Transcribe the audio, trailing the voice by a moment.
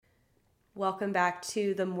Welcome back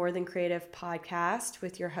to the More Than Creative podcast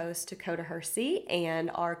with your host, Dakota Hersey, and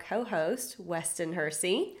our co-host, Weston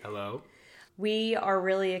Hersey. Hello. We are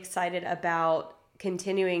really excited about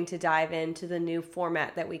continuing to dive into the new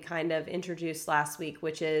format that we kind of introduced last week,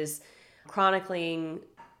 which is chronicling.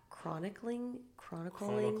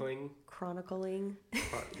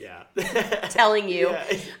 Yeah. Telling you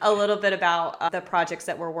Yeah. a little bit about the projects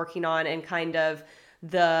that we're working on and kind of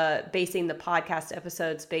basing the podcast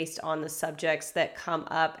episodes based on the subjects that come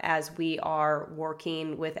up as we are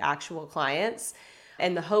working with actual clients.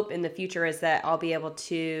 And the hope in the future is that I'll be able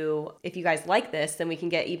to, if you guys like this, then we can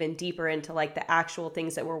get even deeper into like the actual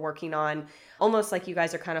things that we're working on, almost like you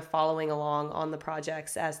guys are kind of following along on the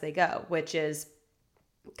projects as they go, which is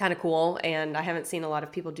kind of cool. And I haven't seen a lot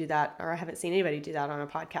of people do that, or I haven't seen anybody do that on a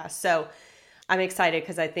podcast. So I'm excited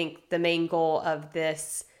because I think the main goal of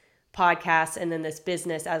this podcast and then this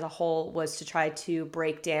business as a whole was to try to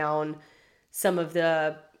break down some of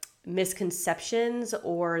the misconceptions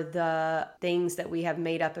or the things that we have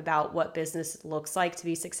made up about what business looks like to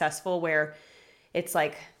be successful, where it's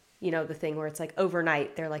like, you know, the thing where it's like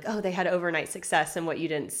overnight, they're like, oh, they had overnight success. And what you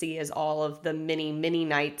didn't see is all of the many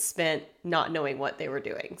nights spent not knowing what they were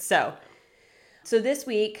doing. So this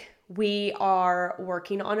week we are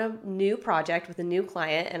working on a new project with a new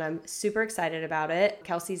client, and I'm super excited about it.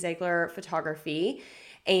 Kelsey Ziegler Photography.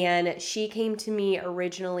 And she came to me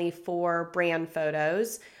originally for brand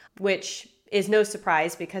photos, which is no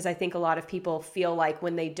surprise because I think a lot of people feel like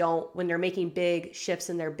when they're making big shifts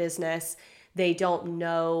in their business, they don't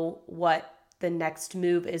know what the next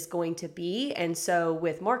move is going to be. And so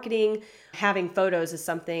with marketing, having photos is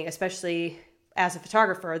something, especially as a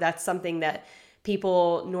photographer, that's something that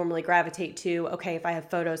people normally gravitate to. Okay, if I have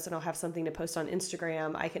photos, then I'll have something to post on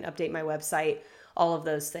Instagram. I can update my website, all of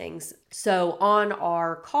those things. So on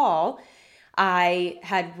our call, I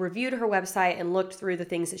had reviewed her website and looked through the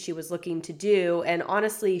things that she was looking to do. And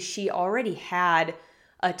honestly, she already had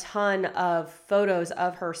a ton of photos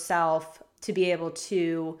of herself to be able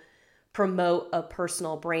to promote a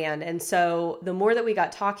personal brand. And so the more that we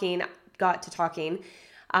got to talking,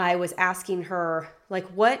 I was asking her, like,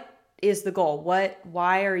 what is the goal? Why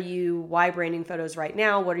branding photos right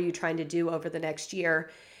now? What are you trying to do over the next year?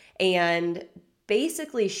 And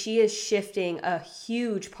basically she is shifting a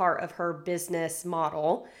huge part of her business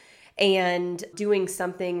model and doing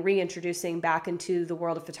something, reintroducing back into the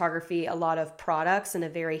world of photography, a lot of products and a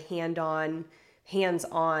very hands-on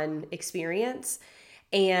experience.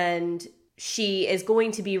 And she is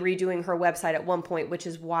going to be redoing her website at one point, which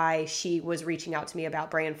is why she was reaching out to me about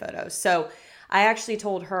brand photos. So I actually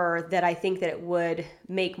told her that I think that it would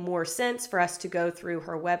make more sense for us to go through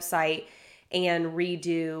her website and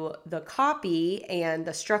redo the copy and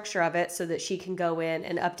the structure of it so that she can go in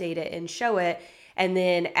and update it and show it. And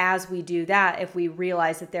then as we do that, if we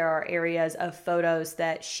realize that there are areas of photos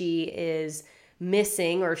that she is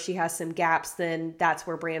missing or if she has some gaps, then that's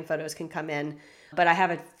where brand photos can come in. But I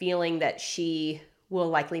have a feeling that she will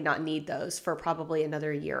likely not need those for probably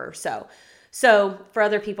another year or so. So for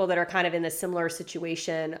other people that are kind of in the similar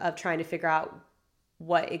situation of trying to figure out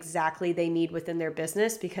what exactly they need within their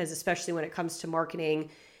business, because especially when it comes to marketing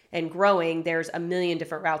and growing, there's a million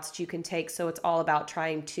different routes that you can take. So it's all about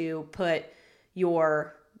trying to put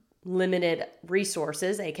your limited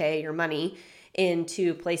resources, aka your money,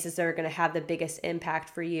 into places that are going to have the biggest impact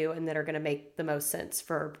for you and that are going to make the most sense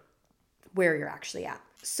for where you're actually at.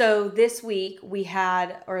 So this week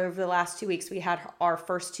over the last 2 weeks, we had our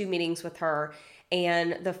first 2 meetings with her.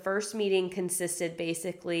 And the first meeting consisted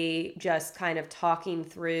basically just kind of talking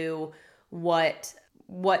through what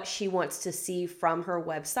she wants to see from her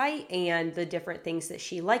website and the different things that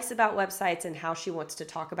she likes about websites and how she wants to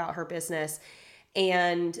talk about her business.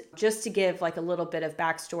 And just to give like a little bit of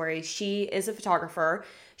backstory, she is a photographer.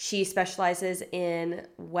 She specializes in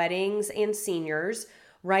weddings and seniors.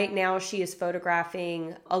 Right now, she is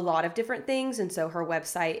photographing a lot of different things. And so her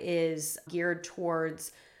website is geared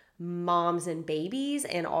towards moms and babies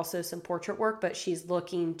and also some portrait work, but she's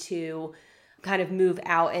looking to kind of move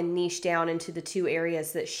out and niche down into the 2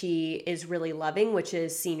 areas that she is really loving, which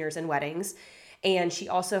is seniors and weddings. And she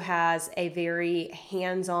also has a very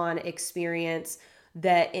hands-on experience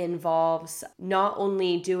that involves not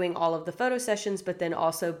only doing all of the photo sessions, but then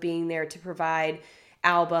also being there to provide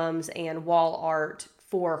albums and wall art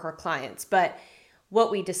for her clients. But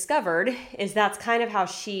what we discovered is that's kind of how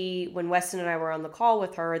when Weston and I were on the call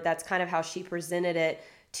with her, that's kind of how she presented it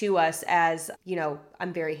to us as, you know,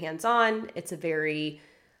 I'm very hands-on. It's a very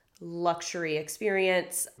luxury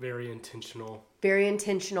experience. Very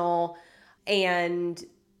intentional. And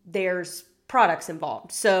there's products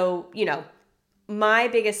involved. So, you know, my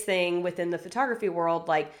biggest thing within the photography world,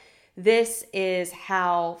 like, this is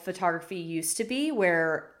how photography used to be,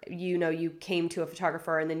 where, you came to a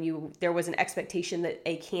photographer and then there was an expectation that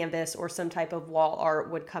a canvas or some type of wall art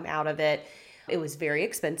would come out of it. It was very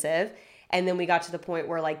expensive. And then we got to the point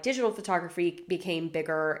where like digital photography became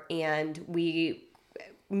bigger, and we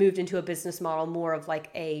moved into a business model more of like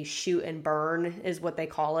a shoot and burn is what they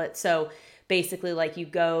call it. So basically, like, you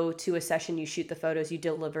go to a session, you shoot the photos, you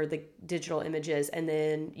deliver the digital images, and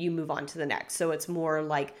then you move on to the next. So it's more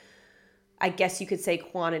like, I guess you could say,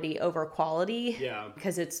 quantity over quality. Yeah.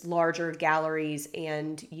 Because it's larger galleries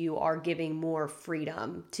and you are giving more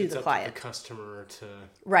freedom to the client. Up to the customer to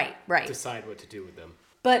right. decide what to do with them.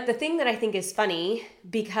 But the thing that I think is funny,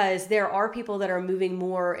 because there are people that are moving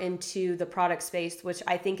more into the product space, which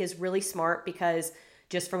I think is really smart, because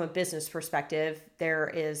just from a business perspective, there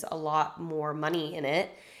is a lot more money in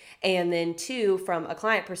it. And then two, from a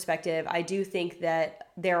client perspective, I do think that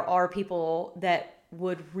there are people that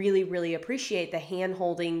would really, really appreciate the hand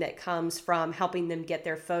holding that comes from helping them get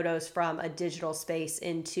their photos from a digital space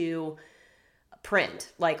into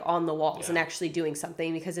print, like on the walls, and actually doing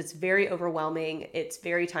something, because it's very overwhelming. It's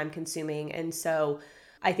very time consuming. And so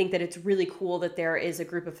I think that it's really cool that there is a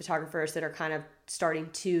group of photographers that are kind of starting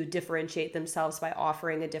to differentiate themselves by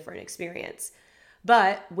offering a different experience.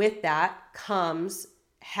 But with that comes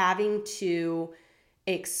having to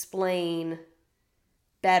explain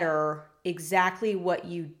better exactly what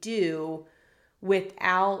you do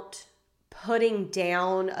without putting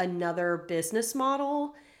down another business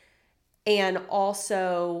model, and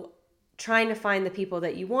also trying to find the people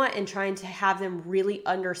that you want and trying to have them really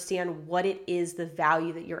understand what it is, the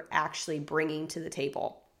value that you're actually bringing to the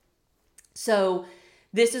table. So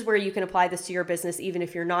this is where you can apply this to your business, even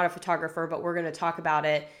if you're not a photographer, but we're going to talk about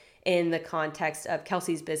it in the context of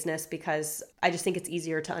Kelsey's business, because I just think it's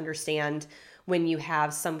easier to understand when you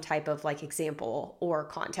have some type of like example or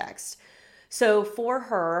context. So for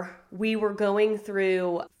her, we were going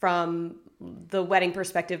through from the wedding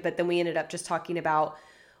perspective, but then we ended up just talking about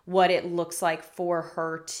what it looks like for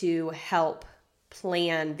her to help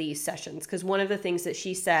plan these sessions. Because one of the things that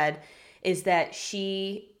she said is that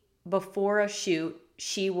before a shoot,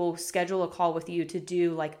 she will schedule a call with you to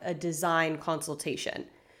do like a design consultation.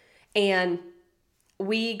 And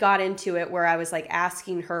we got into it where I was like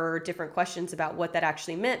asking her different questions about what that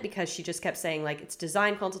actually meant, because she just kept saying like, it's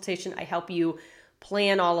design consultation. I help you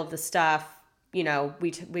plan all of the stuff.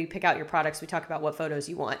 We pick out your products. We talk about what photos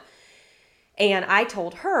you want. And I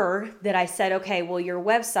told her that I said, okay, well, your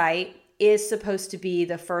website is supposed to be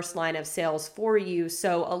the first line of sales for you.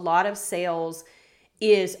 So a lot of sales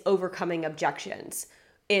is overcoming objections.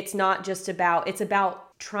 It's not just about, it's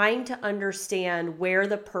about trying to understand where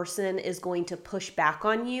the person is going to push back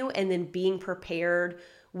on you, and then being prepared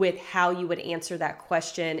with how you would answer that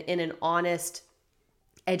question in an honest,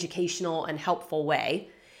 educational, and helpful way.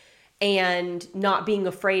 And not being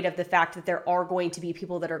afraid of the fact that there are going to be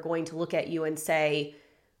people that are going to look at you and say,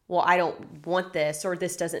 well, I don't want this, or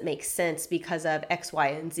this doesn't make sense because of X, Y,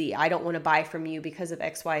 and Z. I don't want to buy from you because of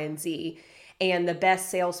X, Y, and Z. And the best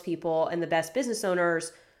salespeople and the best business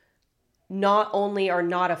owners not only are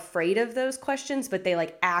not afraid of those questions, but they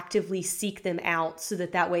like actively seek them out so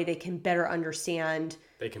that way they can better understand.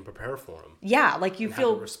 They can prepare for them. Yeah, like you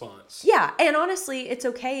feel have a response. Yeah, and honestly, it's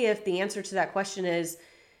okay if the answer to that question is,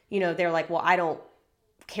 they're like, well, I don't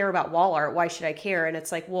care about wall art. Why should I care? And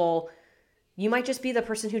it's like, well, you might just be the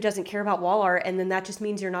person who doesn't care about wall art, and then that just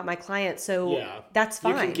means you're not my client. So that's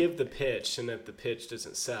fine. You can give the pitch, and if the pitch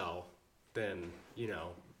doesn't sell, then,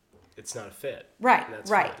 it's not a fit. Right,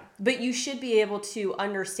 right. Fine. But you should be able to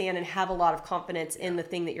understand and have a lot of confidence in the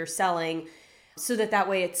thing that you're selling, so that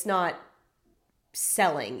way it's not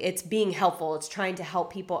selling. It's being helpful. It's trying to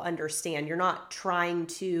help people understand. You're not trying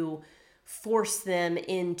to force them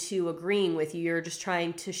into agreeing with you. You're just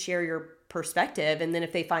trying to share your perspective. And then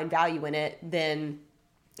if they find value in it, then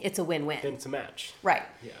it's a win-win. Then it's a match. Right.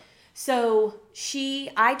 Yeah. So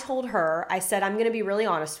I told her, I said, I'm going to be really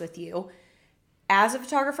honest with you. As a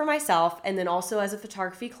photographer myself, and then also as a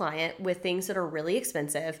photography client with things that are really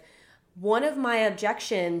expensive, one of my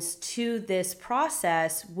objections to this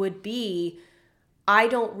process would be, I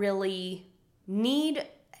don't really need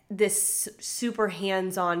this super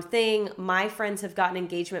hands-on thing. My friends have gotten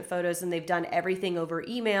engagement photos and they've done everything over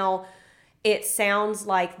email. It sounds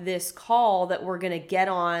like this call that we're going to get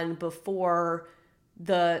on before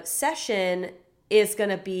the session is going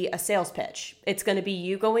to be a sales pitch. It's going to be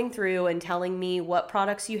you going through and telling me what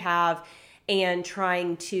products you have and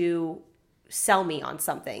trying to sell me on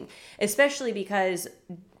something, especially because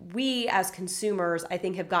we as consumers, I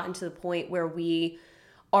think, have gotten to the point where we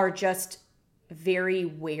are just very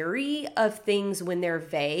wary of things when they're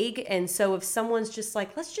vague. And so if someone's just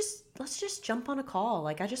like, let's just jump on a call.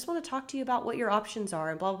 Like, I just want to talk to you about what your options are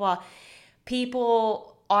and blah, blah, blah.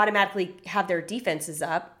 People automatically have their defenses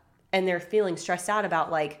up and they're feeling stressed out about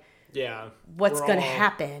like, yeah, what's going to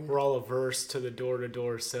happen. We're all averse to the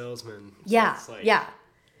door-to-door salesman. So yeah. it's like, yeah.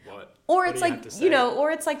 What? Or What it's do you like, have to say?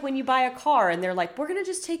 or it's like when you buy a car and they're like, we're going to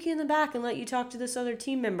just take you in the back and let you talk to this other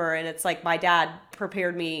team member. And it's like, my dad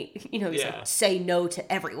prepared me, he's like, say no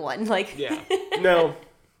to everyone. Like, Yeah. No.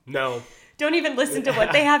 don't even listen to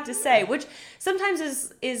what they have to say, which sometimes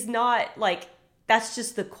is not like, that's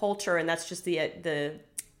just the culture. And that's just the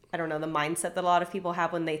I don't know, the mindset that a lot of people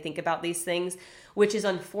have when they think about these things, which is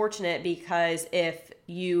unfortunate because if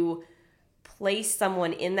you place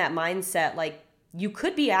someone in that mindset, like, you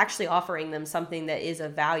could be actually offering them something that is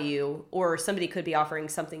of value, or somebody could be offering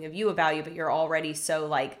something of you of value, but you're already so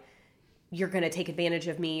like, you're going to take advantage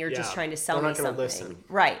of me. You're just trying to sell me something. Listen.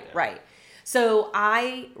 Right. So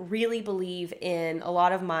I really believe in a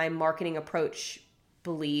lot of my marketing approach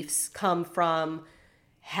beliefs come from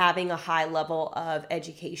having a high level of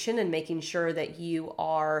education and making sure that you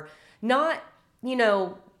are not,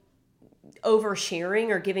 oversharing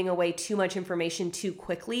or giving away too much information too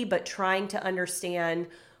quickly, but trying to understand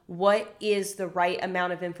what is the right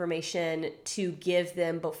amount of information to give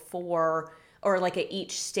them before or like at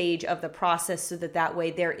each stage of the process, so that way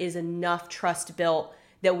there is enough trust built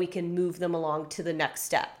that we can move them along to the next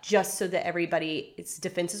step, just so that its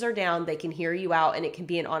defenses are down, they can hear you out, and it can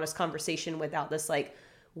be an honest conversation without this like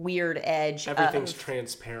weird edge. Everything's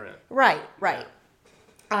transparent. Right.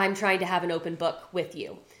 I'm trying to have an open book with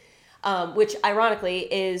you. Which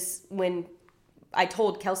ironically is when I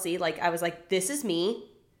told Kelsey, like, I was like, this is me,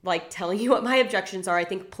 like, telling you what my objections are. I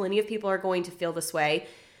think plenty of people are going to feel this way.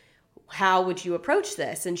 How would you approach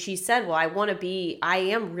this? And she said, well, I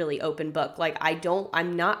am really open book. Like,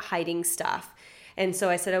 I'm not hiding stuff. And so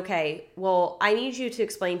I said, okay, well, I need you to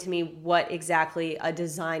explain to me what exactly a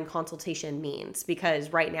design consultation means,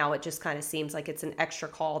 because right now it just kind of seems like it's an extra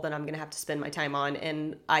call that I'm going to have to spend my time on,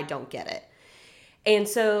 and I don't get it. And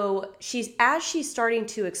so as she's starting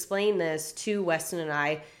to explain this to Weston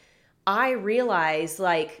and I realize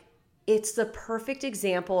like it's the perfect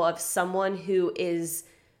example of someone who is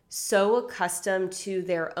so accustomed to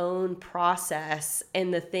their own process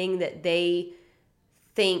and the thing that they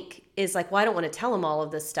think is like, well, I don't want to tell them all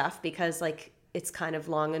of this stuff because like it's kind of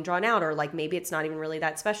long and drawn out, or like maybe it's not even really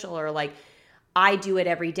that special, or like I do it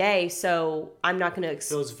every day, so I'm not going to...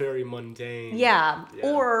 Feels very mundane. Yeah.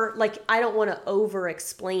 Or like I don't want to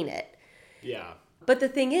over-explain it. Yeah. But the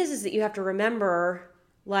thing is that you have to remember,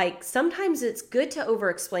 like, sometimes it's good to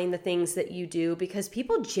over-explain the things that you do because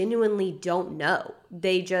people genuinely don't know.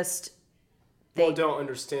 They don't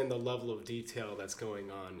understand the level of detail that's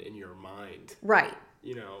going on in your mind. Right.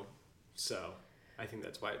 So I think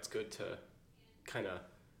that's why it's good to kind of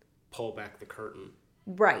pull back the curtain.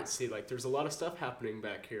 Right. See, like, there's a lot of stuff happening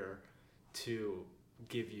back here to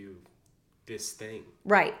give you this thing.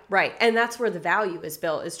 Right. And that's where the value is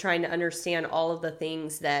built, is trying to understand all of the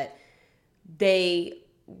things that they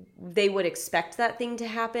would expect that thing to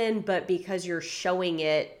happen, but because you're showing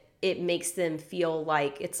it, it makes them feel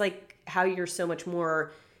like, it's like how you're so much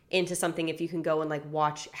more into something if you can go and like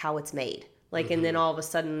watch how it's made. Like, and then all of a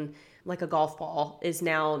sudden, like a golf ball is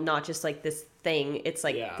now not just like this thing. It's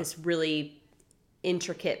like this really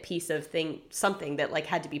intricate piece of something that like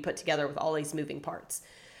had to be put together with all these moving parts.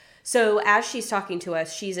 So as she's talking to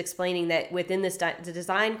us, she's explaining that within this the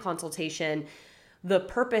design consultation, the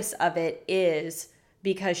purpose of it is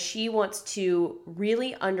because she wants to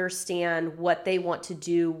really understand what they want to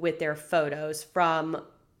do with their photos, from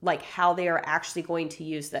like how they are actually going to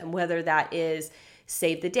use them, whether that is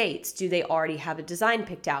save the dates. Do they already have a design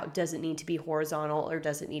picked out? Does it need to be horizontal or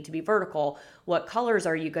does it need to be vertical? What colors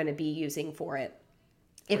are you going to be using for it?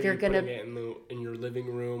 If you're going to putting it in your living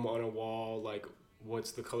room on a wall, like,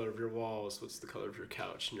 what's the color of your walls? What's the color of your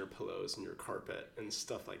couch and your pillows and your carpet and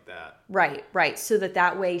stuff like that? Right. So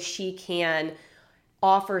that way she can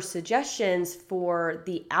offer suggestions for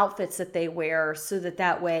the outfits that they wear, so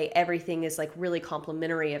that way everything is like really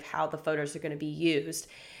complimentary of how the photos are going to be used.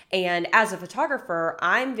 And as a photographer,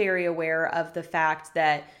 I'm very aware of the fact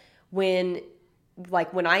that when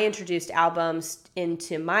I introduced albums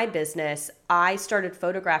into my business, I started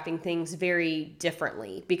photographing things very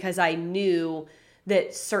differently because I knew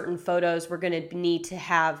that certain photos were going to need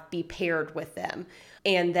to be paired with them,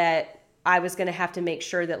 and that I was going to have to make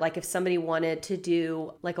sure that like if somebody wanted to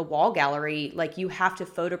do like a wall gallery, like you have to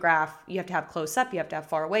photograph, you have to have close up, you have to have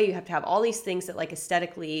far away, you have to have all these things that like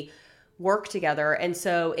aesthetically work together. And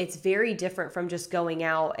so it's very different from just going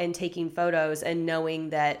out and taking photos and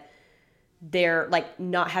knowing that they're like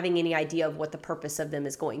not having any idea of what the purpose of them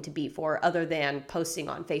is going to be for, other than posting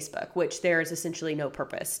on Facebook, which there is essentially no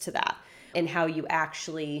purpose to that, and how you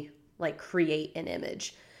actually like create an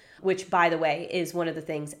image, which, by the way, is one of the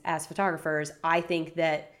things as photographers, I think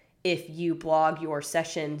that if you blog your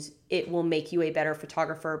sessions, it will make you a better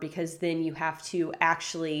photographer, because then you have to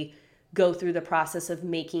actually go through the process of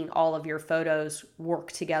making all of your photos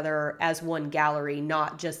work together as one gallery,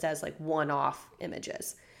 not just as like one-off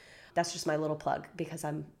images. That's just my little plug, because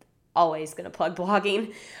I'm always going to plug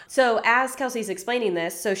blogging. So as Kelsey's explaining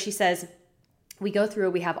this, so she says, we go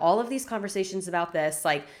through, we have all of these conversations about this,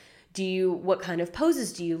 like, what kind of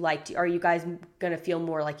poses do you like? Are you guys going to feel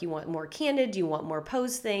more like you want more candid? Do you want more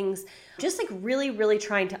pose things? Just like really, really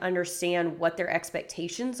trying to understand what their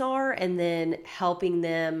expectations are, and then helping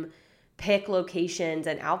them pick locations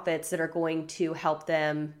and outfits that are going to help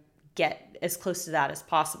them get as close to that as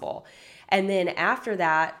possible. And then after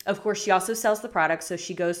that, of course, she also sells the product. So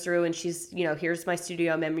she goes through and she's, here's my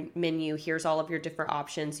studio menu. Here's all of your different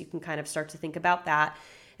options. You can kind of start to think about that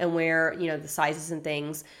and where, the sizes and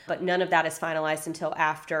things. But none of that is finalized until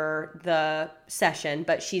after the session.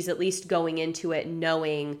 But she's at least going into it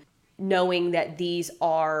knowing that these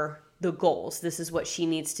are the goals. This is what she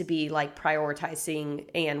needs to be like prioritizing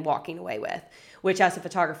and walking away with, which as a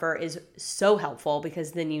photographer is so helpful,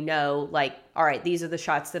 because then like, all right, these are the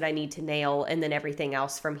shots that I need to nail. And then everything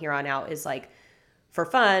else from here on out is like for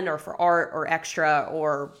fun or for art or extra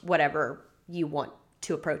or whatever you want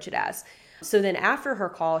to approach it as. So then after her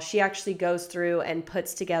call, she actually goes through and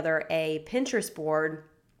puts together a Pinterest board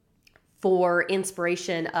for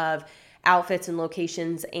inspiration of outfits and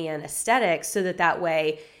locations and aesthetics, so that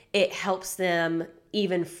way it helps them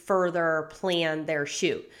even further plan their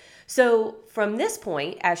shoot. So from this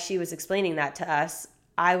point, as she was explaining that to us,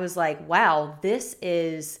 I was like, wow, this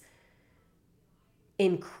is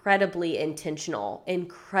incredibly intentional,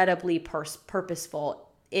 incredibly purposeful.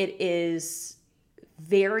 It is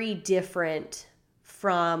very different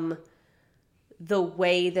from the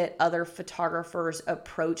way that other photographers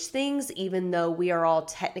approach things, even though we are all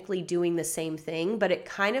technically doing the same thing. But it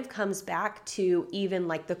kind of comes back to even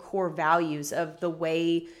like the core values of the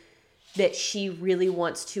way that she really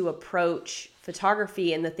wants to approach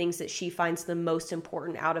photography and the things that she finds the most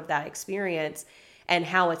important out of that experience, and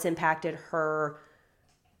how it's impacted her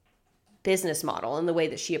business model and the way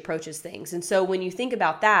that she approaches things. And so when you think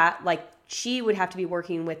about that, like, she would have to be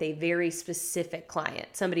working with a very specific client,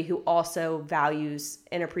 somebody who also values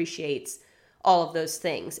and appreciates all of those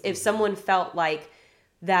things. If someone felt like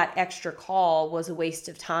that extra call was a waste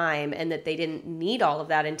of time and that they didn't need all of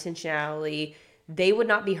that intentionality, they would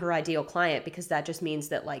not be her ideal client, because that just means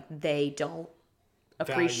that like they don't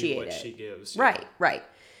appreciate what it. She gives. Right.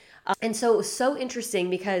 And so it was so interesting,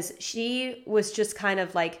 because she was just kind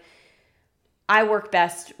of like, I work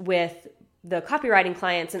best with the copywriting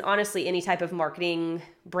clients, and honestly any type of marketing,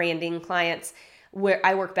 branding clients, where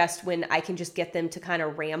I work best when I can just get them to kind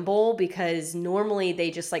of ramble, because normally they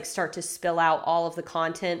just like start to spill out all of the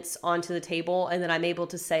contents onto the table, and then I'm able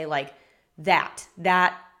to say like, that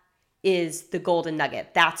is the golden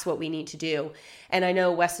nugget. That's what we need to do. And I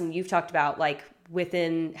know, Weston, you've talked about like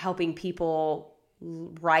within helping people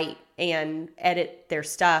write and edit their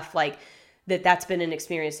stuff, like that's been an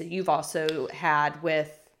experience that you've also had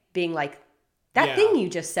with being like, that thing you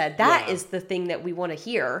just said, that is the thing that we want to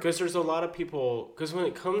hear. Because there's a lot of people, because when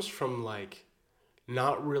it comes from like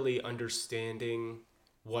not really understanding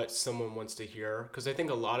what someone wants to hear, because I think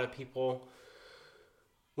a lot of people,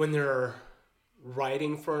 when they're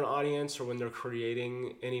writing for an audience or when they're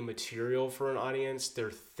creating any material for an audience, they're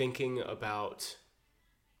thinking about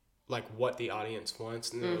like what the audience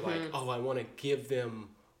wants, and they're like, oh, I want to give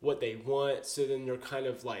them what they want. So then they're kind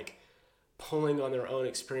of like pulling on their own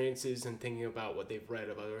experiences and thinking about what they've read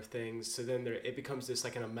of other things. So then it becomes this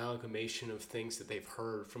like an amalgamation of things that they've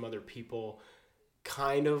heard from other people,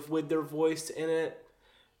 kind of with their voice in it.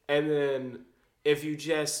 And then if you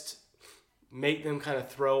just make them kind of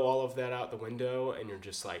throw all of that out the window, and you're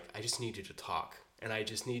just like, I just need you to talk, and I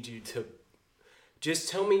just need you to just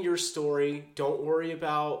tell me your story. Don't worry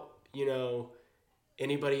about,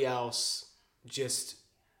 anybody else. Just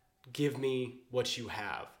give me what you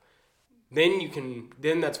have. Then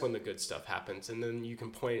that's when the good stuff happens. And then you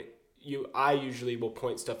can I usually will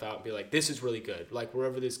point stuff out and be like, this is really good. Like,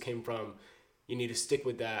 wherever this came from, you need to stick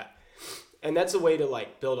with that. And that's a way to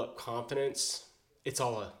like build up confidence. It's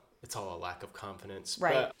all a lack of confidence.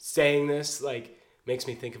 Right. But saying this like makes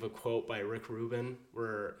me think of a quote by Rick Rubin,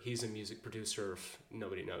 where he's a music producer, if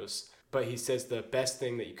nobody knows. but he says the best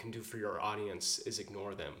thing that you can do for your audience is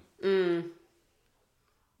ignore them.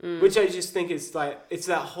 Which I just think is like, it's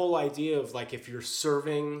that whole idea of like, if you're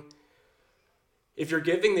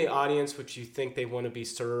giving the audience what you think they want to be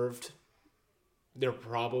served, they're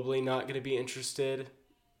probably not going to be interested,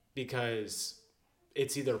 because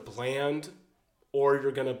it's either bland or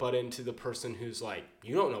you're going to butt into the person who's like,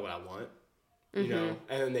 you don't know what I want, you know,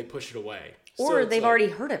 and then they push it away. Or so they've like, already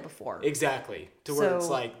heard it before. Exactly. To where it's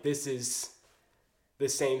like, this is the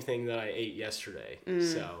same thing that I ate yesterday.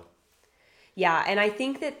 So. Yeah. And I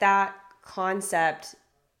think that concept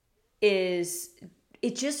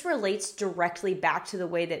it just relates directly back to the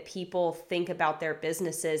way that people think about their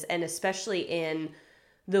businesses, and especially in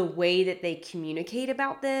the way that they communicate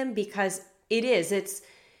about them, because it's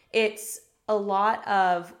a lot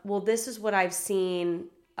of, well, this is what I've seen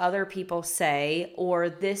other people say, or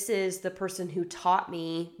this is the person who taught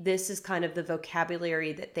me, this is kind of the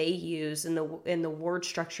vocabulary that they use and the word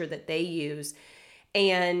structure that they use.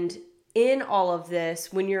 And in all of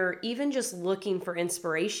this, when you're even just looking for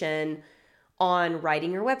inspiration on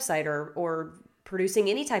writing your website or producing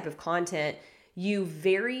any type of content, you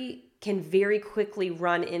can very quickly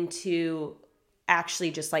run into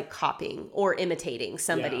actually just like copying or imitating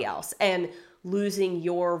somebody else and losing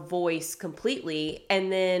your voice completely.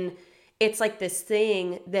 And then it's like this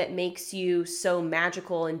thing that makes you so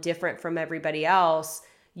magical and different from everybody else.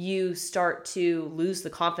 You start to lose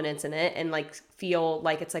the confidence in it and like feel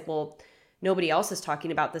like it's like, well, nobody else is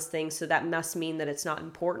talking about this thing, so that must mean that it's not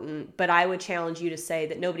important. But I would challenge you to say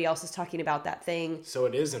that nobody else is talking about that thing. So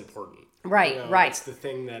it is important. Right, right. It's the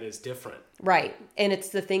thing that is different. Right. And it's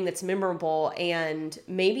the thing that's memorable. And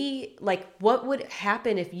maybe like, what would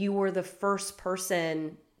happen if you were the first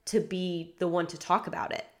person to be the one to talk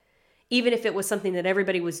about it? Even if it was something that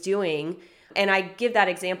everybody was doing. And I give that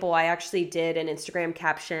example. I actually did an Instagram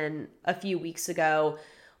caption a few weeks ago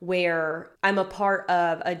where I'm a part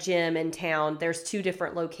of a gym in town. There's 2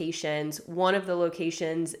 different locations. One of the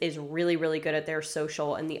locations is really, really good at their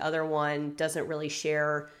social, and the other one doesn't really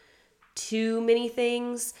share too many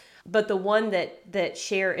things. But the one that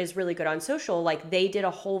share is really good on social, like they did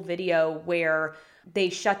a whole video where they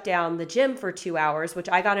shut down the gym for 2 hours, which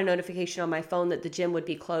I got a notification on my phone that the gym would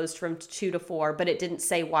be closed from 2 to 4, but it didn't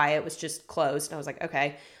say why. It was just closed. And I was like,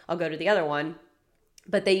 okay, I'll go to the other one.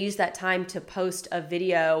 But they used that time to post a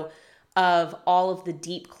video of all of the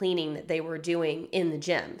deep cleaning that they were doing in the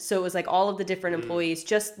gym. So it was like all of the different employees,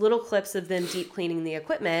 just little clips of them deep cleaning the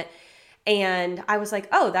equipment. And I was like,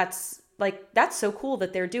 oh, that's so cool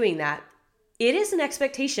that they're doing that. It is an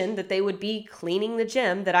expectation that they would be cleaning the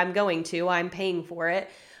gym that I'm going to. I'm paying for it.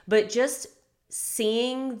 But just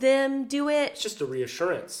seeing them do it, it's just a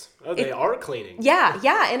reassurance. Oh, they are cleaning. Yeah.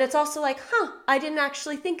 And it's also like, I didn't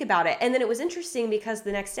actually think about it. And then it was interesting because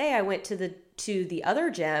the next day I went to the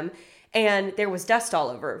other gym and there was dust all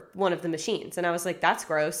over one of the machines. And I was like, that's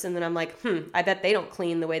gross. And then I'm like, I bet they don't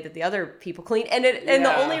clean the way that the other people clean. And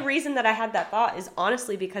the only reason that I had that thought is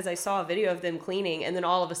honestly because I saw a video of them cleaning, and then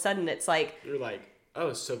all of a sudden it's like, you're like,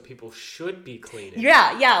 oh, so people should be cleaning.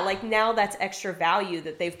 Yeah. Like now that's extra value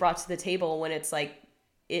that they've brought to the table when it's like,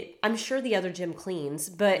 I'm sure the other gym cleans,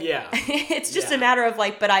 but it's just a matter of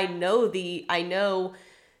like, but I know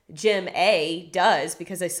gym A does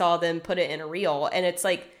because I saw them put it in a reel, and it's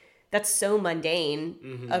like, that's so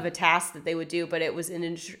mundane of a task that they would do, but it was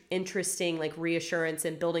an interesting like reassurance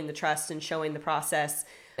and building the trust and showing the process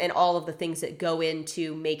and all of the things that go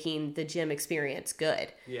into making the gym experience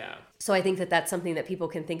good. Yeah. So I think that that's something that people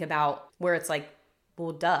can think about where it's like,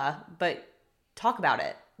 well, duh, but talk about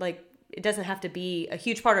it. Like, it doesn't have to be a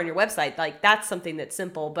huge part on your website. Like, that's something that's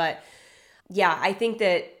simple. But yeah, I think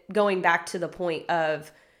that going back to the point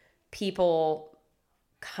of people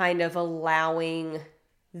kind of allowing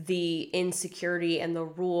the insecurity and the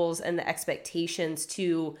rules and the expectations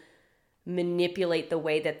to manipulate the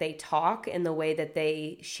way that they talk and the way that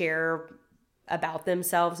they share about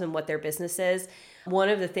themselves and what their business is. One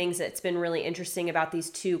of the things that's been really interesting about these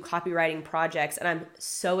 2 copywriting projects, and I'm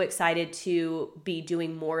so excited to be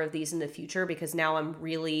doing more of these in the future because now I'm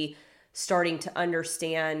really starting to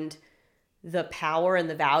understand the power and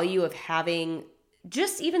the value of having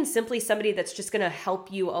just even simply somebody that's just going to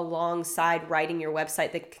help you alongside writing your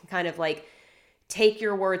website that can kind of like take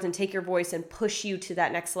your words and take your voice and push you to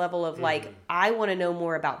that next level of like, I want to know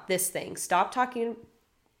more about this thing. Stop talking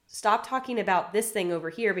about this thing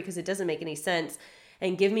over here because it doesn't make any sense,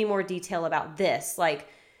 and give me more detail about this. Like,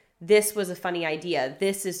 this was a funny idea.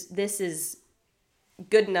 This is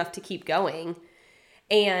good enough to keep going.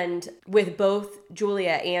 And with both Julia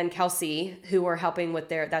and Kelsey, who are helping with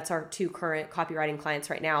that's our 2 current copywriting clients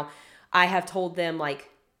right now, I have told them like,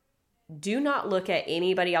 do not look at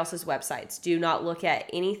anybody else's websites. Do not look at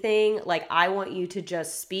anything. Like, I want you to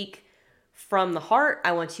just speak from the heart.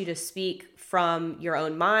 I want you to speak from your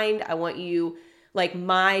own mind. I want you, like,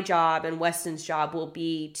 my job and Weston's job will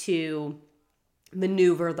be to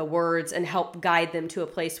maneuver the words and help guide them to a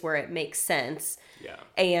place where it makes sense. Yeah.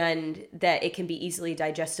 And that it can be easily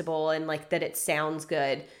digestible and like that it sounds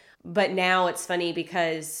good. But now it's funny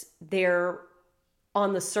because they're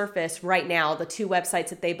on the surface right now, the two websites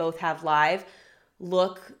that they both have live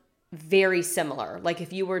look very similar. Like,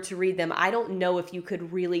 if you were to read them, I don't know if you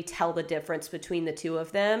could really tell the difference between the two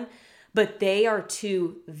of them, but they are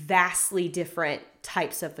two vastly different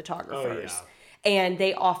types of photographers. Oh, yeah. And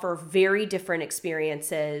they offer very different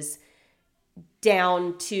experiences,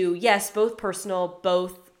 down to, yes, both personal,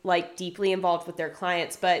 both like deeply involved with their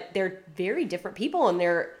clients, but they're very different people, and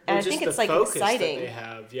I think it's like exciting that they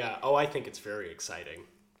have. Yeah. Oh, I think it's very exciting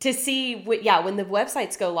to see when the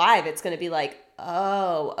websites go live. It's going to be like,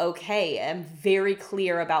 oh, okay, I'm very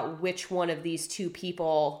clear about which one of these two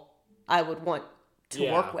people I would want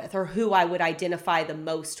to work with, or who I would identify the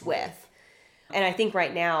most with. And I think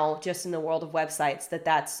right now, just in the world of websites,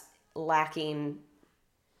 that's lacking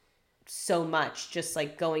so much. Just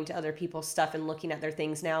like going to other people's stuff and looking at their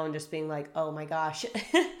things now and just being like, oh my gosh,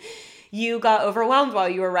 you got overwhelmed while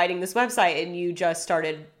you were writing this website and you just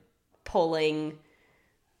started pulling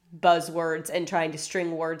buzzwords and trying to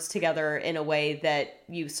string words together in a way that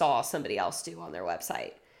you saw somebody else do on their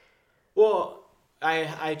website. Well,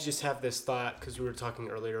 I just have this thought, because we were talking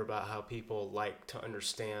earlier about how people like to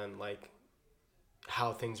understand like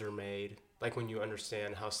how things are made. Like, when you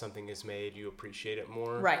understand how something is made, you appreciate it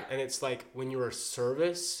more. Right. And it's like, when you're a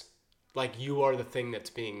service, like, you are the thing that's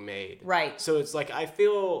being made. Right. So it's like, I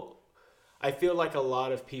feel like a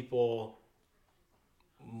lot of people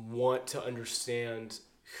want to understand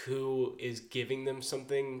who is giving them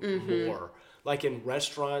something more. Like, in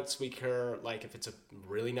restaurants, we care, like, if it's a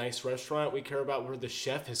really nice restaurant, we care about where the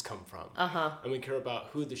chef has come from. Uh-huh. And we care about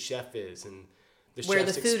who the chef is and the where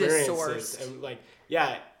chef's the food is experiences. sourced. And, like,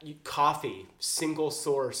 coffee, single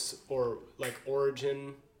source, or, like,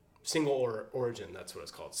 origin, that's what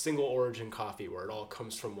it's called. Single origin coffee, where it all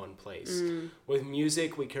comes from one place. With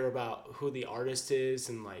music, we care about who the artist is,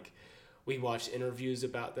 and, like, we watch interviews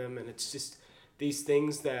about them, and it's just these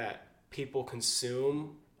things that people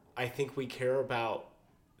consume. I think we care about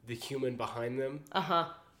the human behind them.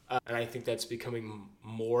 And I think that's becoming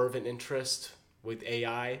more of an interest with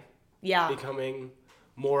AI. Yeah. Becoming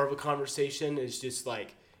more of a conversation. Is just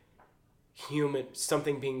like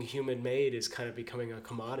something being human made is kind of becoming a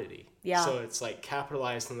commodity. Yeah. So it's like,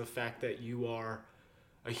 capitalize on the fact that you are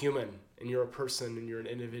a human and you're a person and you're an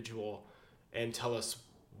individual, and tell us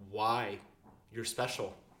why you're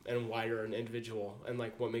special and why you're an individual and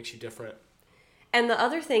like what makes you different. And the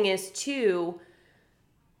other thing is, too,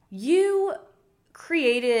 you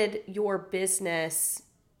created your business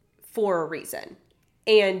for a reason.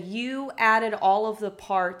 And you added all of the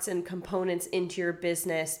parts and components into your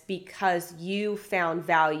business because you found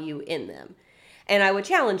value in them. And I would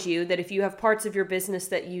challenge you that if you have parts of your business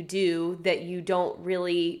that you don't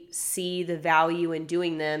really see the value in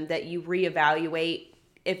doing them, that you reevaluate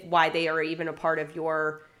why they are even a part of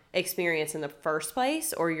your experience in the first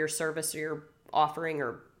place, or your service or your offering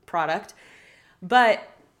or product. But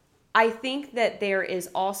I think that there is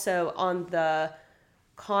also, on the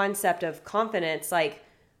concept of confidence, like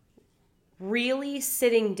really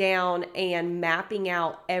sitting down and mapping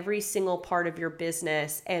out every single part of your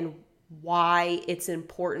business and why it's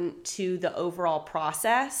important to the overall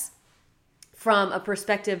process, from a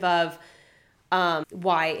perspective of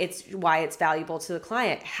why it's valuable to the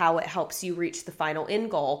client, how it helps you reach the final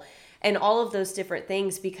end goal, and all of those different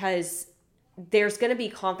things, because there's going to be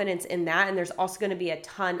confidence in that. And there's also going to be a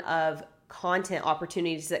ton of content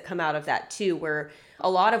opportunities that come out of that too, where a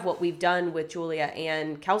lot of what we've done with Julia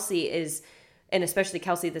and Kelsey is, and especially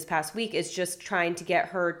Kelsey this past week, is just trying to get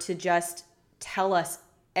her to just tell us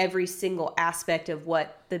every single aspect of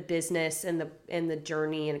what the business and the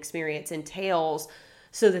journey and experience entails,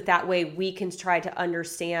 so that way we can try to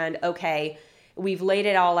understand, okay, we've laid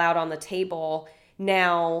it all out on the table.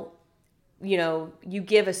 Now, you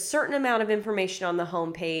give a certain amount of information on the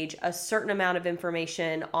homepage, a certain amount of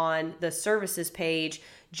information on the services page,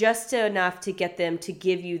 just enough to get them to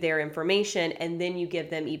give you their information. And then you give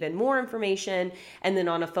them even more information. And then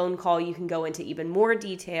on a phone call, you can go into even more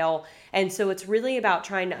detail. And so it's really about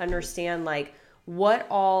trying to understand like what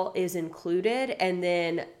all is included, and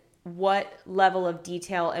then what level of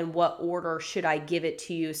detail and what order should I give it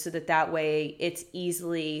to you, so that way it's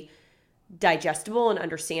easily digestible and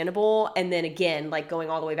understandable. And then again, like going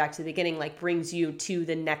all the way back to the beginning, like brings you to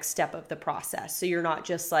the next step of the process. So you're not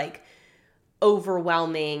just like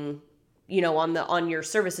overwhelming, on your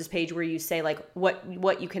services page where you say like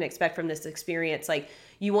what you can expect from this experience. Like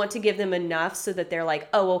you want to give them enough so that they're like,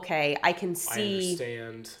 oh, okay, I can see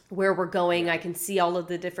where we're going. Yeah. I can see all of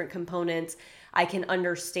the different components. I can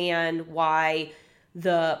understand why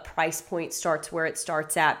the price point starts where it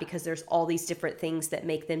starts at, because there's all these different things that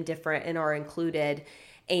make them different and are included.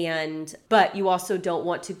 But you also don't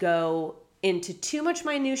want to go into too much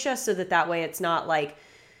minutia so that way it's not like,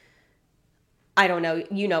 I don't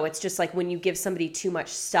know, it's just like when you give somebody too much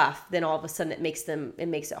stuff, then all of a sudden it makes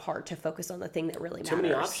it hard to focus on the thing that really matters. Too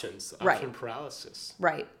many options, option paralysis.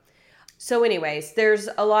 Right. So anyways, there's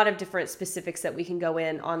a lot of different specifics that we can go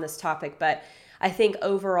in on this topic, but I think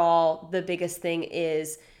overall the biggest thing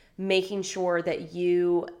is making sure that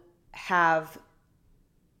you have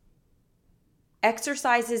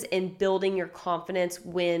exercises in building your confidence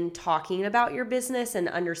when talking about your business and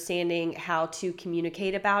understanding how to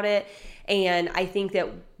communicate about it. And I think that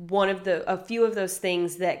a few of those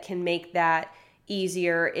things that can make that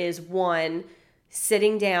easier is, one,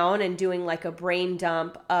 sitting down and doing like a brain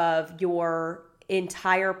dump of your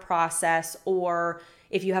entire process, or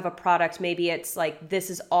if you have a product, maybe it's like, this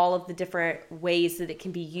is all of the different ways that it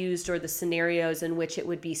can be used or the scenarios in which it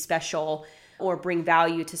would be special or bring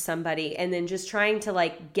value to somebody. And then just trying to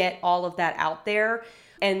like get all of that out there.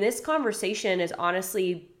 And this conversation is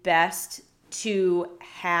honestly best to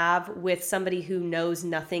have with somebody who knows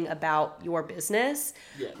nothing about your business,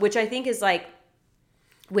 which I think is like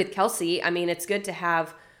with Kelsey. I mean, it's good to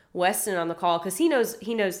have Weston on the call because he knows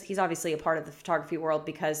he's obviously a part of the photography world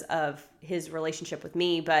because of his relationship with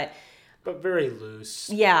me, but very loose.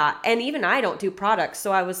 Yeah. And even I don't do products.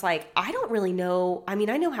 So I was like, I don't really know. I mean,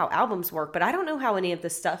 I know how albums work, but I don't know how any of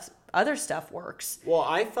this other stuff works. Well,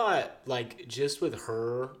 I thought like just with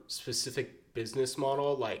her specific business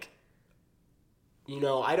model, like,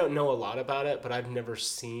 I don't know a lot about it, but I've never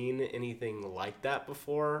seen anything like that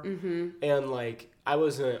before. Mm-hmm. And like, I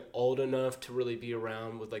wasn't old enough to really be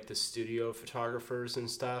around with like the studio photographers and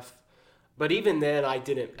stuff. But even then, I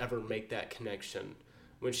didn't ever make that connection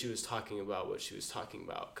when she was talking about what she was talking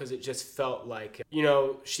about, because it just felt like,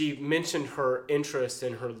 she mentioned her interest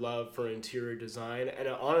and her love for interior design, and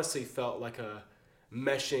it honestly felt like a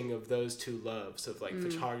meshing of those two loves of like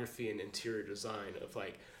photography and interior design, of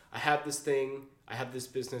like, I have this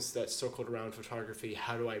business that's circled around photography.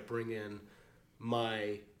 How do I bring in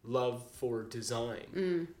my love for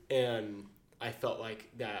design? And I felt like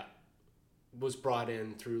that was brought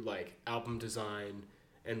in through like album design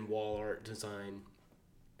and wall art design.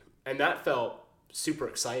 And that felt super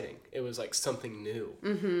exciting. It was like something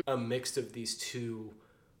new, a mix of these two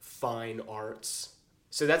fine arts.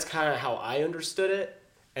 So that's kind of how I understood it.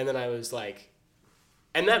 And then I was like,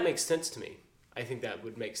 and that makes sense to me. I think that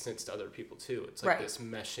would make sense to other people too. It's like this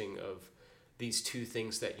meshing of these two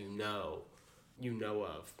things that you know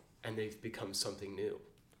of, and they've become something new.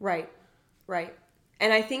 Right.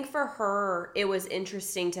 And I think for her, it was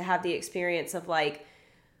interesting to have the experience of like,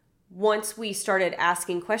 once we started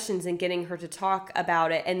asking questions and getting her to talk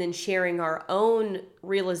about it and then sharing our own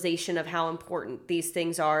realization of how important these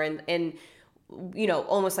things are and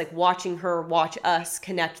almost like watching her watch us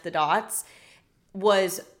connect the dots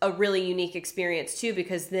was a really unique experience too,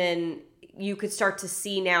 because then you could start to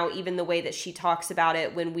see now even the way that she talks about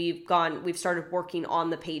it when we've started working on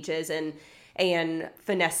the pages and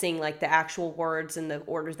finessing like the actual words and the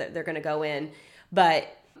orders that they're going to go in. But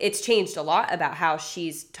it's changed a lot about how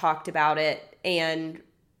she's talked about it and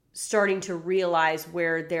starting to realize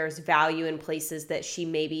where there's value in places that she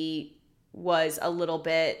maybe was a little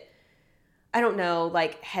bit, I don't know,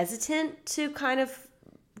 like hesitant to kind of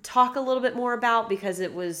talk a little bit more about, because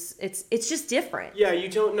it's just different. Yeah, you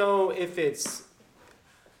don't know if it's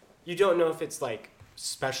like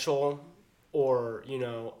special or,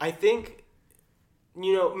 I think,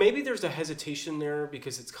 maybe there's a hesitation there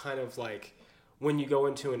because it's kind of like when you go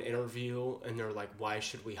into an interview and they're like, why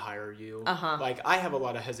should we hire you? Uh-huh. Like, I have a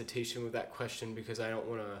lot of hesitation with that question because I don't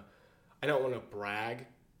want to brag.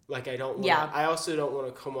 Like, I also don't want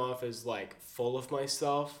to come off as like full of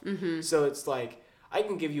myself. Mm-hmm. So it's like, I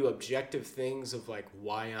can give you objective things of like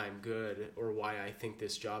why I'm good or why I think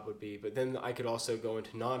this job would be, but then I could also go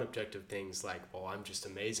into non-objective things like, well, I'm just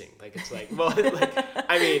amazing. Like, it's like, well, like,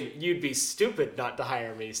 I mean, you'd be stupid not to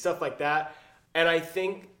hire me, stuff like that. And I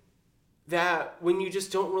think that when you just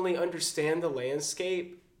don't really understand the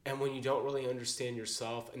landscape and when you don't really understand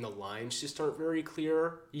yourself and the lines just aren't very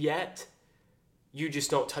clear yet, you just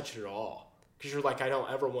don't touch it at all. Because you're like, I don't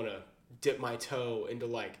ever want to dip my toe into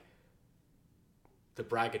like the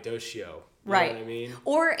braggadocio. You right. know what I mean?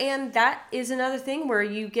 And that is another thing where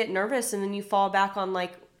you get nervous and then you fall back on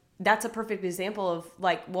like, that's a perfect example of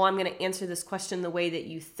like, well, I'm going to answer this question the way that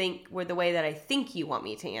you think, or the way that I think you want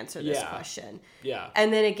me to answer this question. Yeah.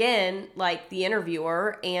 And then again, like the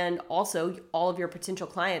interviewer and also all of your potential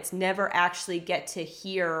clients never actually get to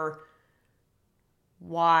hear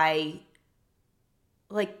why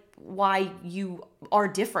you are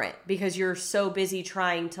different, because you're so busy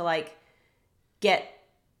trying to like get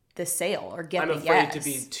the sale or get the yes. I'm afraid to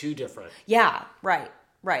be too different. Yeah, right.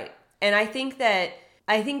 And I think that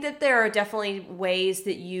there are definitely ways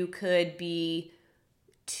that you could be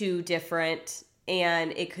too different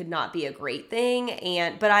and it could not be a great thing.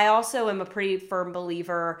 But I also am a pretty firm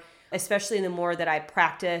believer, especially the more that I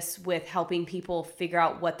practice with helping people figure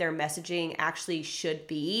out what their messaging actually should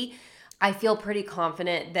be. I feel pretty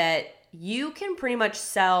confident that you can pretty much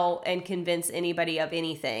sell and convince anybody of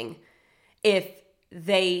anything if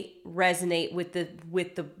they resonate with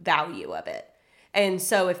the value of it. And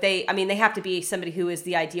so if they have to be somebody who is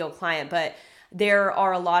the ideal client, but there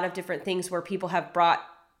are a lot of different things where people have brought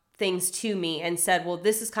things to me and said, well,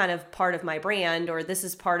 this is kind of part of my brand, or this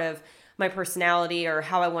is part of my personality or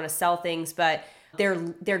how I want to sell things. But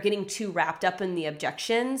they're getting too wrapped up in the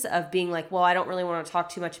objections of being like, well, I don't really want to talk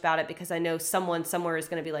too much about it because I know someone somewhere is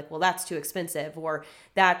going to be like, well, that's too expensive, or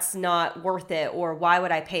that's not worth it, or why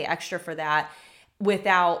would I pay extra for that?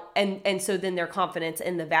 And so then their confidence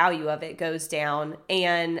in the value of it goes down.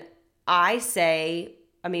 And I say,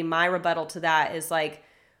 my rebuttal to that is like,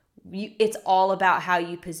 it's all about how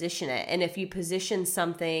you position it. And if you position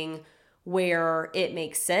something where it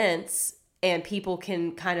makes sense and people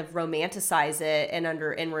can kind of romanticize it and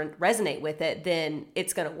resonate with it, then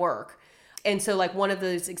it's going to work. And so like one of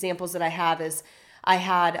those examples that I have is I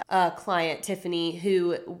had a client, Tiffany,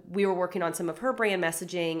 who we were working on some of her brand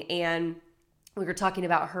messaging, and we were talking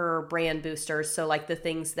about her brand boosters. So like the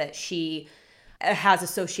things that she has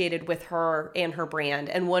associated with her and her brand.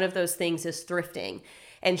 And one of those things is thrifting.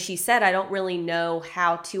 And she said, I don't really know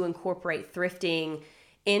how to incorporate thrifting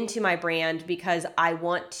into my brand because I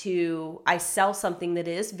sell something that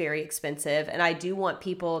is very expensive, and I do want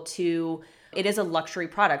people to, it is a luxury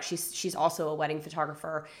product. She's also a wedding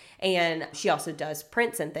photographer, and she also does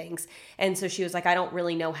prints and things. And so she was like, I don't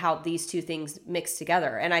really know how these two things mix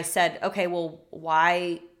together. And I said, okay, well,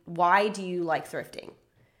 why do you like thrifting?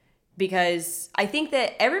 Because I think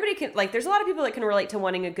that everybody can, like, there's a lot of people that can relate to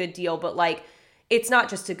wanting a good deal, but like, it's not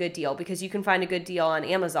just a good deal, because you can find a good deal on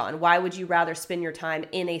Amazon. Why would you rather spend your time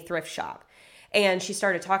in a thrift shop? And she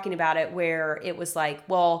started talking about it where it was like,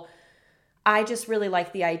 well, I just really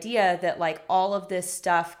like the idea that like all of this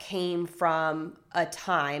stuff came from a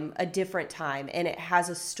different time, and it has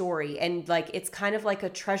a story, and like it's kind of like a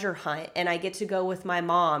treasure hunt, and I get to go with my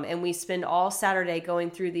mom and we spend all Saturday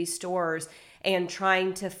going through these stores and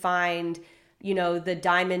trying to find, the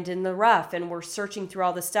diamond in the rough, and we're searching through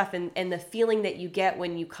all this stuff, and the feeling that you get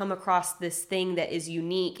when you come across this thing that is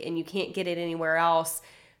unique and you can't get it anywhere else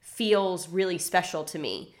feels really special to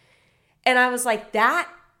me. And I was like,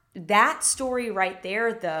 that story right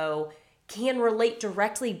there, though, can relate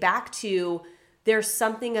directly back to, there's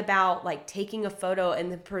something about like taking a photo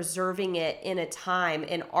and then preserving it in a time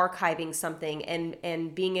and archiving something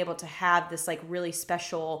and being able to have this like really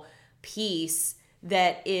special piece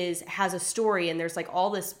that has a story, and there's like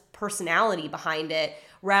all this personality behind it,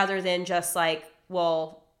 rather than just like,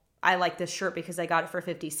 well, I like this shirt because I got it for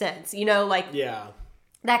 50 cents, yeah,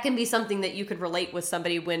 that can be something that you could relate with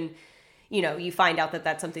somebody when, you find out that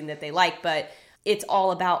that's something that they like, but it's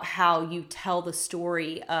all about how you tell the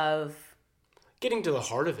story of getting to the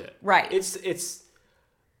heart of it. Right. It's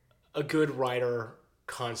a good writer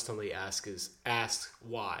constantly asks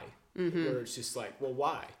why, where it's just like, well,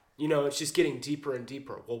 why? It's just getting deeper and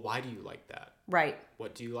deeper. Well, why do you like that? Right.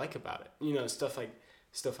 What do you like about it? Stuff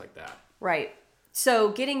like that. Right.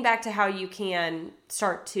 So getting back to how you can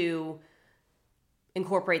start to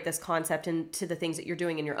incorporate this concept into the things that you're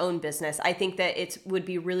doing in your own business, I think that it would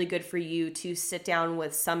be really good for you to sit down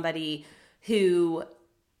with somebody who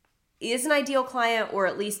is an ideal client, or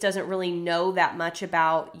at least doesn't really know that much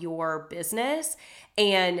about your business,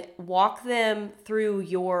 and walk them through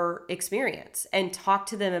your experience and talk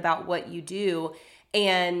to them about what you do,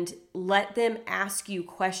 and let them ask you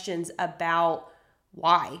questions about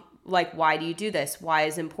why. Like, why do you do this? Why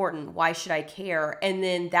is it important? Why should I care? And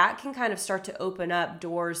then that can kind of start to open up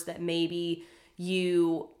doors that maybe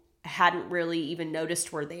you hadn't really even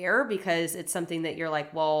noticed were there, because it's something that you're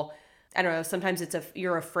like, well, I don't know, sometimes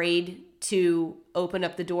you're afraid to open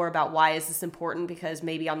up the door about why is this important, because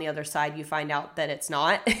maybe on the other side you find out that it's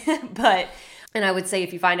not. But And I would say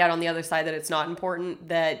if you find out on the other side that it's not important,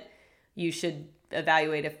 that you should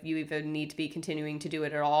evaluate if you even need to be continuing to do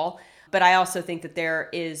it at all. But I also think that there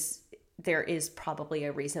is probably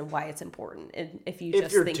a reason why it's important. And if you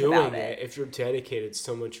just think about it. If you're dedicated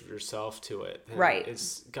so much of yourself to it, then right.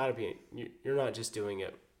 It's got to be, you're not just doing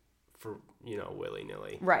it for,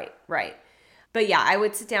 willy-nilly. Right. But yeah, I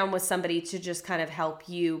would sit down with somebody to just kind of help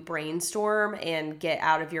you brainstorm and get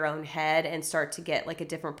out of your own head and start to get like a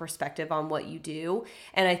different perspective on what you do.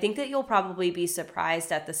 And I think that you'll probably be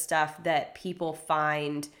surprised at the stuff that people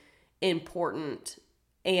find important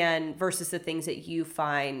and versus the things that you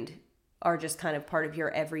find are just kind of part of your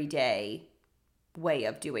everyday way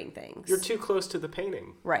of doing things. You're too close to the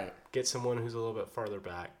painting. Right. Get someone who's a little bit farther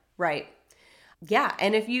back. Right. Yeah.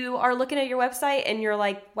 And if you are looking at your website and you're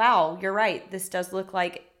like, wow, you're right, this does look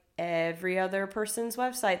like every other person's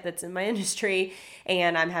website that's in my industry,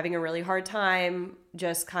 and I'm having a really hard time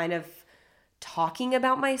just kind of talking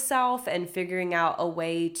about myself and figuring out a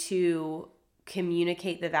way to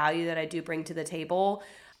communicate the value that I do bring to the table,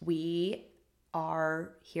 we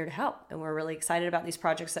are here to help. And we're really excited about these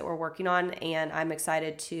projects that we're working on. And I'm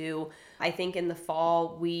excited to, I think in the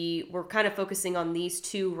fall, we're kind of focusing on these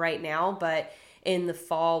two right now, but in the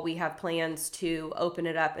fall, we have plans to open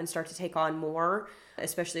it up and start to take on more,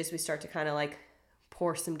 especially as we start to kind of like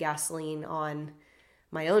pour some gasoline on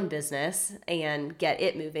my own business and get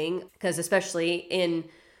it moving. Because especially in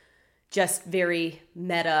just very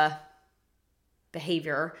meta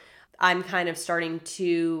behavior, I'm kind of starting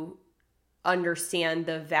to understand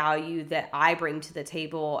the value that I bring to the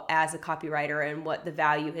table as a copywriter and what the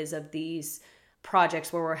value is of these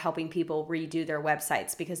projects where we're helping people redo their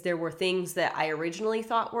websites, because there were things that I originally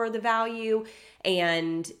thought were the value,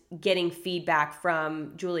 and getting feedback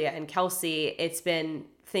from Julia and Kelsey, it's been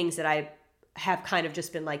things that I have kind of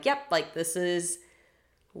just been like, yep, like this is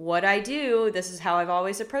what I do. This is how I've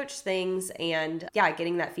always approached things. And yeah,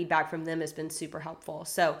 getting that feedback from them has been super helpful.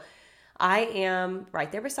 So I am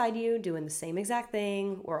right there beside you doing the same exact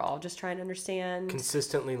thing. We're all just trying to understand.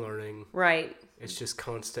 Consistently learning. Right. It's just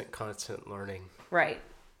constant learning. Right.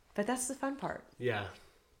 But that's the fun part. Yeah.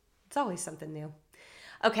 It's always something new.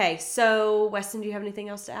 Okay. So Weston, do you have anything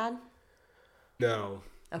else to add? No.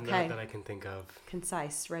 Okay. Not that I can think of.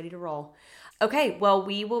 Concise, ready to roll. Okay. Well,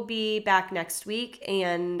 we will be back next week.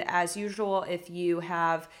 And as usual, if you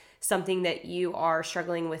have something that you are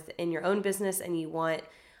struggling with in your own business and you want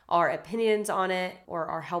our opinions on it or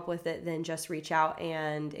our help with it, then just reach out.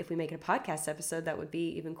 And if we make it a podcast episode, that would be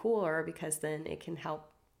even cooler, because then it can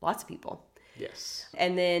help lots of people. Yes.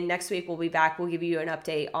 And then next week we'll be back. We'll give you an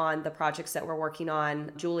update on the projects that we're working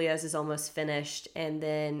on. Julia's is almost finished. And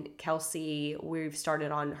then Kelsey, we've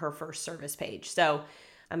started on her first service page. So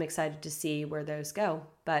I'm excited to see where those go.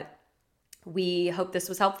 But we hope this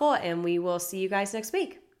was helpful, and we will see you guys next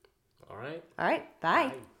week. All right. All right. Bye.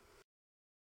 Bye.